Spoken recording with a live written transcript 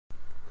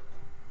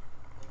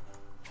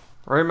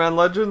Rayman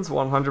Legends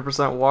 100%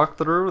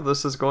 walkthrough.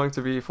 This is going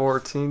to be for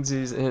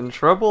teensies in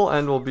trouble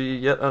and will be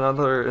yet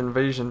another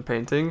invasion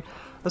painting.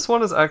 This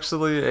one is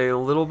actually a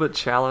little bit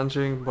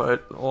challenging,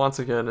 but once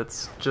again,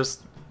 it's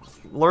just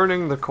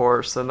learning the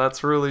course, and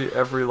that's really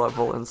every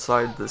level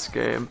inside this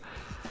game.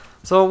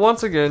 So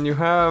once again, you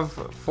have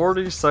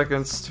 40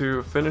 seconds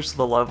to finish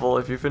the level.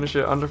 If you finish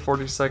it under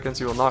 40 seconds,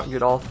 you will not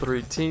get all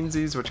 3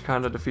 teensies, which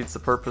kind of defeats the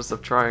purpose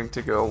of trying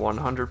to go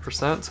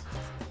 100%.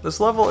 This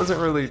level isn't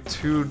really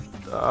too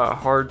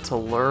hard to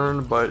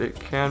learn, but it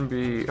can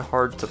be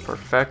hard to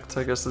perfect,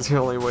 I guess is the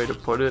only way to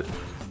put it.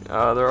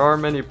 There are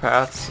many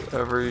paths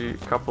every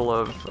couple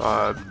of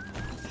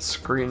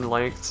screen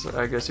lengths,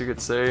 I guess you could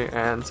say,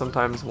 and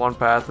sometimes one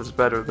path is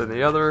better than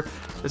the other.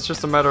 It's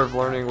just a matter of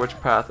learning which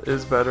path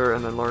is better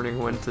and then learning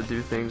when to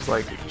do things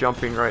like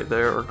jumping right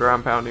there or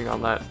ground pounding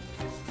on that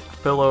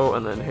pillow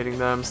and then hitting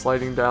them,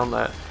 sliding down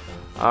that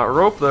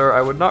rope there.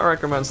 I would not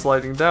recommend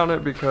sliding down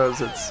it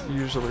because it's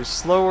usually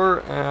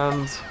slower,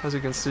 and as you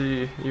can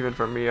see, even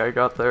for me, I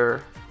got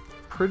there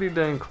pretty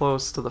dang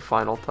close to the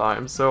final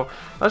time. So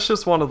that's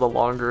just one of the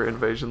longer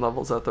invasion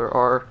levels that there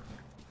are.